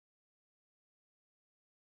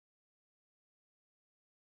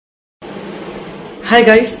Hi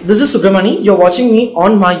guys, this is Subramani. You're watching me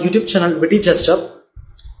on my YouTube channel Witty Jester.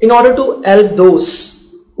 In order to help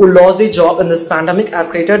those who lost their job in this pandemic, I've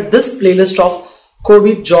created this playlist of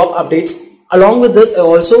COVID job updates. Along with this, I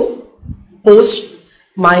also post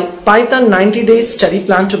my Python 90 days study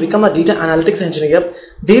plan to become a data analytics engineer.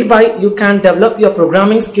 Thereby, you can develop your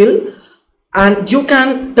programming skill and you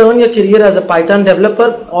can turn your career as a Python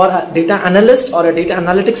developer or a data analyst or a data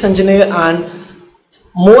analytics engineer, and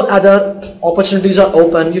more other opportunities are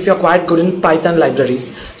open if you're quite good in Python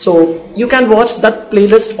libraries. So you can watch that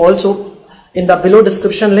playlist also in the below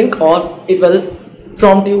description link, or it will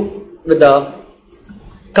prompt you with the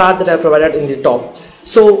card that I provided in the top.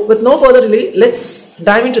 So with no further delay, let's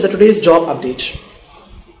dive into the today's job update.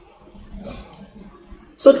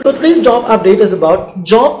 So today's job update is about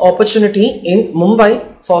job opportunity in Mumbai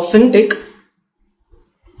for fintech.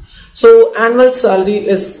 So annual salary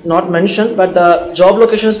is not mentioned, but the job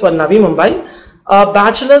location is for Navi Mumbai. A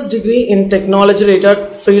bachelor's degree in technology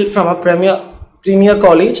related field from a premier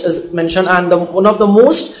college is mentioned, and one of the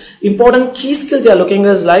most important key skill they are looking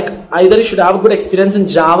is like either you should have a good experience in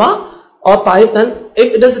Java or Python.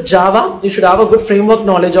 If it is Java, you should have a good framework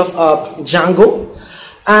knowledge of Django,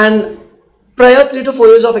 and prior 3 to 4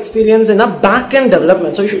 years of experience in a back-end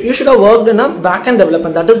development. So you should have worked in a back-end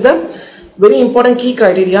development. That is the very important key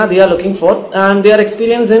criteria they are looking for. And they are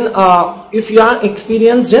experienced in if you are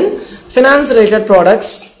experienced in finance related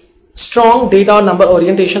products, strong data or number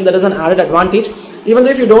orientation, that is an added advantage. Even though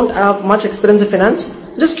if you don't have much experience in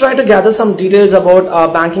finance, just try to gather some details about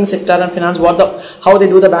banking sector and finance, how they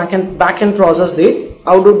do the back-end process there.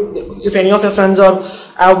 If any of your friends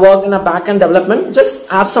have worked in a back-end development, just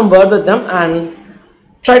have some word with them and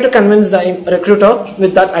try to convince the recruiter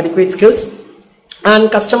with that adequate skills.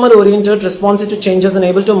 And customer oriented, responsive to changes, and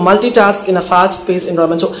able to multitask in a fast paced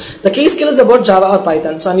environment. So the key skill is about Java or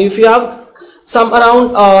Python. So, and if you have some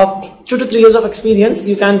around 2 to 3 years of experience,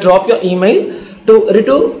 you can drop your email to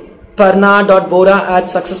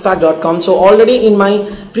rituparna.bora@successpack.com. So already in my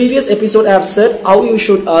previous episode I have said how you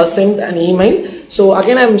should send an email. So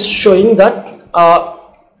again I am showing that.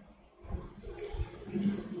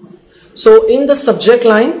 So in the subject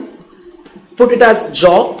line, put it as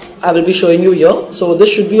job. I will be showing you here. So this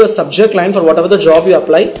should be a subject line for whatever the job you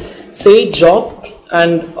apply. Say job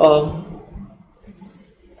and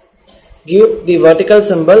give the vertical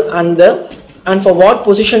symbol and for what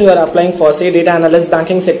position you are applying for. Say data analyst,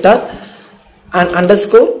 banking sector, and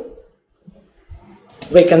underscore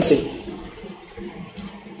vacancy.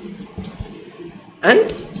 And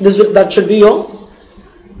that should be your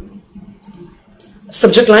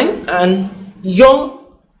subject line, and your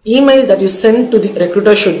email that you send to the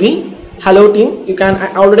recruiter should be hello team.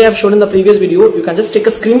 I already have shown in the previous video. You can just take a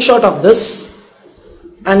screenshot of this,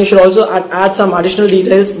 and you should also add some additional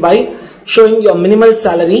details by showing your minimal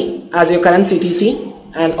salary as your current CTC,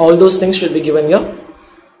 and all those things should be given here.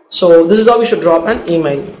 So this is how we should drop an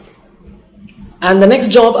email. And the next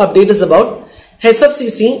job update is about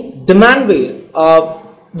SFCC Demandware,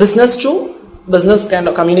 business to business kind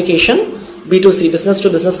of communication, B2C, business to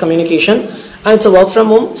business communication, and it's a work from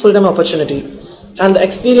home full-time opportunity. And the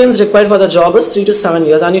experience required for the job is 3 to 7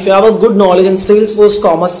 years. And if you have a good knowledge in Salesforce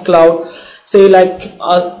Commerce Cloud, say like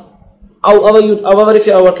however if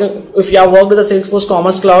you have worked with the Salesforce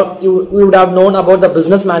Commerce Cloud, you would have known about the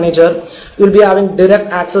business manager. You will be having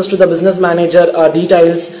direct access to the business manager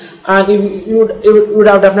details, and you would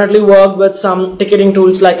have definitely worked with some ticketing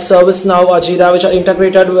tools like ServiceNow or Jira, which are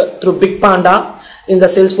integrated through Big Panda in the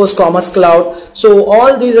Salesforce Commerce Cloud. So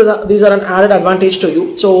all these are an added advantage to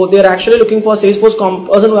you. So they are actually looking for a Salesforce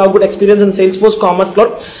person who have good experience in Salesforce Commerce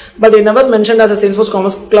Cloud, but they never mentioned as a Salesforce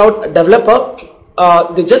Commerce Cloud developer.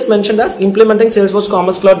 They just mentioned as implementing Salesforce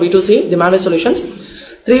Commerce Cloud B2C Demandware solutions.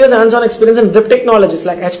 3 years hands-on experience in web technologies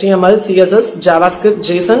like HTML, CSS, JavaScript,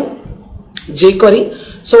 JSON, jQuery.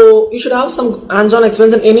 So you should have some hands-on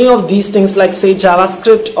experience in any of these things, like say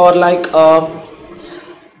JavaScript or like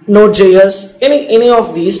Node.js, any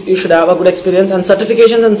of these you should have a good experience. And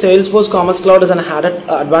certifications in Salesforce Commerce Cloud is an added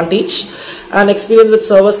advantage, and experience with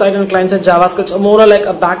server-side and client-side JavaScript, so more like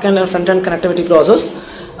a back-end and front-end connectivity process,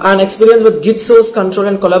 and experience with Git source control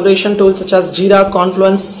and collaboration tools such as Jira,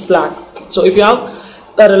 Confluence, Slack. So if you have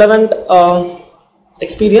the relevant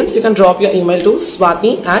experience, you can drop your email to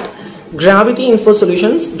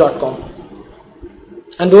swati@gravityinfosolutions.com,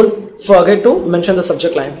 and don't forget to mention the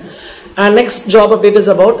subject line. And next job update is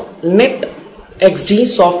about NetXD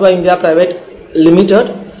Software India Private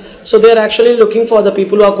Limited. So they are actually looking for the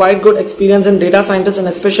people who are quite good experience in data scientists, and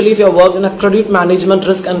especially if you have worked in a credit management,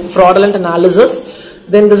 risk and fraudulent analysis,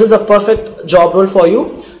 then this is a perfect job role for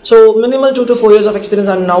you. So minimal 2 to 4 years of experience,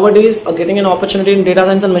 and nowadays getting an opportunity in data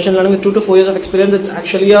science and machine learning with 2 to 4 years of experience, it's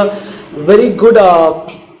actually a very good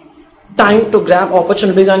time to grab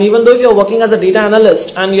opportunities. And even though if you're working as a data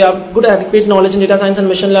analyst and you have good adequate knowledge in data science and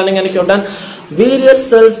machine learning, and if you've done various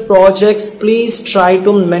self projects, please try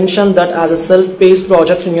to mention that as a self-paced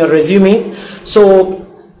projects in your resume. So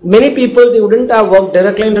many people, they wouldn't have worked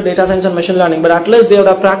directly into data science and machine learning, but at least they would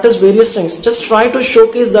have practiced various things. Just try to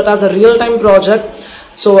showcase that as a real-time project.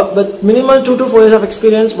 So with minimal 2 to 4 years of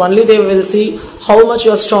experience, only they will see how much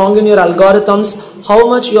you are strong in your algorithms, how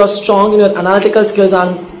much you are strong in your analytical skills.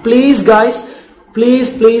 And please guys,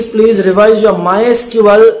 please revise your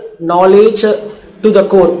MySQL knowledge to the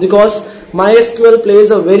core, because MySQL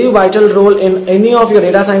plays a very vital role in any of your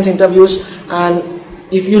data science interviews, and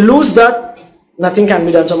if you lose that, nothing can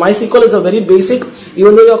be done. So MySQL is a very basic,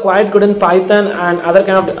 even though you are quite good in Python and other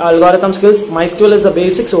kind of algorithm skills, MySQL is a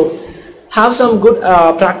basic. So have some good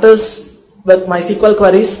practice with MySQL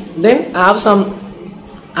queries, then have some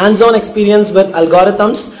hands-on experience with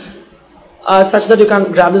algorithms such that you can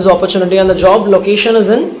grab this opportunity. And the job location is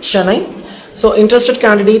in Chennai. So interested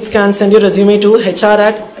candidates can send your resume to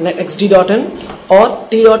hr@netxd.in or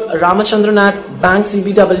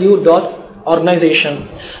t.ramachandran@bankcbw.organization.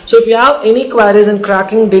 So if you have any queries in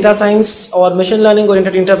cracking data science or machine learning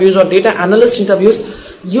oriented interviews or data analyst interviews,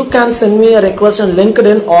 you can send me a request on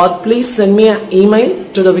LinkedIn, or please send me an email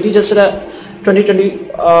to the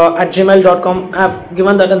vtjester2020@gmail.com. I have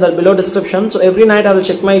given that in the below description. So every night I will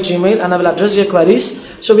check my Gmail and I will address your queries,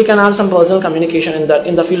 so we can have some personal communication in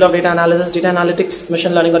the field of data analysis, data analytics,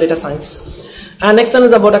 machine learning or data science. And next one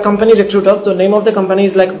is about a company recruiter. So name of the company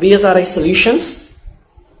is like BSRI Solutions.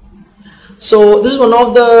 So this is one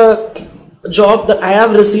of the job that I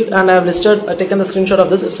have received, and I have taken the screenshot of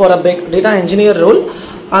this for a big data engineer role,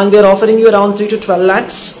 and they are offering you around 3 to 12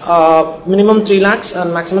 lakhs, minimum 3 lakhs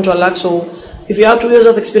and maximum 12 lakhs. So if you have 2 years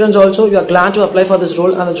of experience also, you are glad to apply for this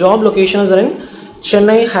role. And the job locations are in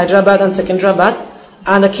Chennai, Hyderabad and Secunderabad.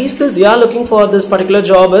 And the key skills they are looking for this particular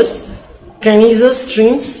job is Kinesis,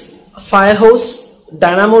 Streams, Firehose,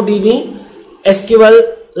 DynamoDB, SQL,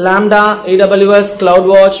 Lambda, AWS,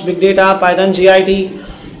 CloudWatch, Big Data, Python, GIT.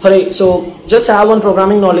 Hooray. So just have one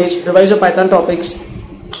programming knowledge, revise your Python topics,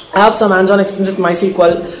 have some hands-on experience with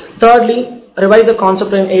MySQL. Thirdly, revise the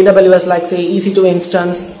concept in AWS, like say EC2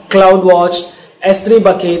 instance, CloudWatch, S3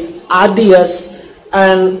 bucket, RDS.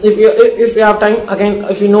 And if you have time, again,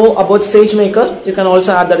 if you know about SageMaker, you can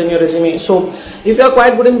also add that in your resume. So if you are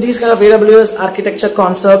quite good in these kind of AWS architecture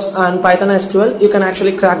concepts and Python SQL, you can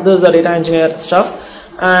actually crack those data engineer stuff.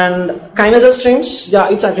 And Kinesis Streams, yeah,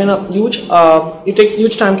 it's again a huge, it takes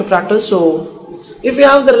huge time to practice. So if you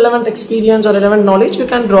have the relevant experience or relevant knowledge, you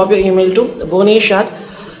can drop your email to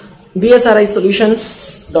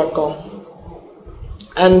bonesh@bsrisolutions.com.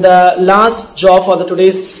 And the last job for the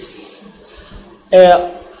today's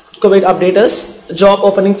COVID update is job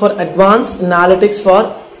opening for advanced analytics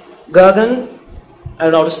for Gagan. I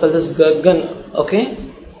don't know how to spell this, Gagan, okay,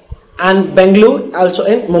 and Bangalore, also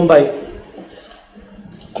in Mumbai.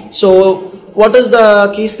 So what is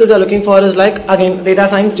the key skills are looking for is like, again, data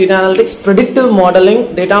science, data analytics, predictive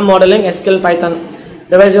modeling, data modeling, SQL, Python.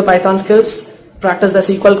 Revise your Python skills, practice the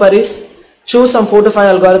SQL queries, choose some 4 to 5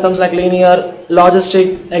 algorithms like linear,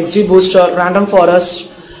 logistic, XGBooster, random forest,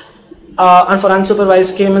 and for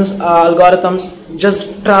unsupervised K-means algorithms.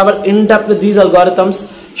 Just travel in depth with these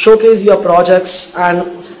algorithms, showcase your projects. And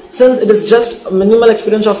since it is just a minimal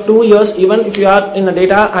experience of 2 years, even if you are in a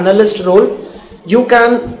data analyst role, you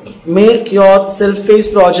can make your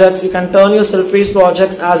self-paced projects, you can turn your self-paced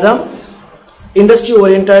projects as a industry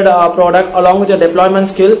oriented product along with your deployment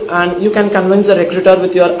skill, and you can convince a recruiter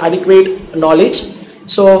with your adequate knowledge.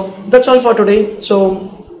 So that's all for today. So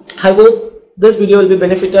I hope this video will be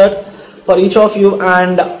benefited for each of you,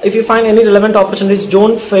 and if you find any relevant opportunities,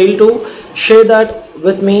 don't fail to share that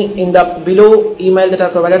with me in the below email that I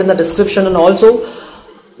provided in the description, and also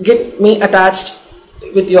get me attached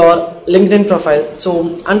with your LinkedIn profile.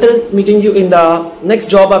 So until meeting you in the next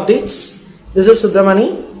job updates, this is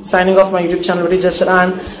Subramani signing off my YouTube channel VTJester.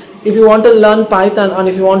 And if you want to learn Python and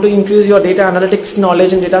if you want to increase your data analytics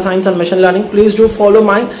knowledge in data science and machine learning, please do follow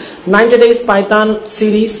my 90 days Python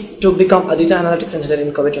series to become a data analytics engineer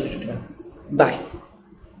in COVID 2021. Bye.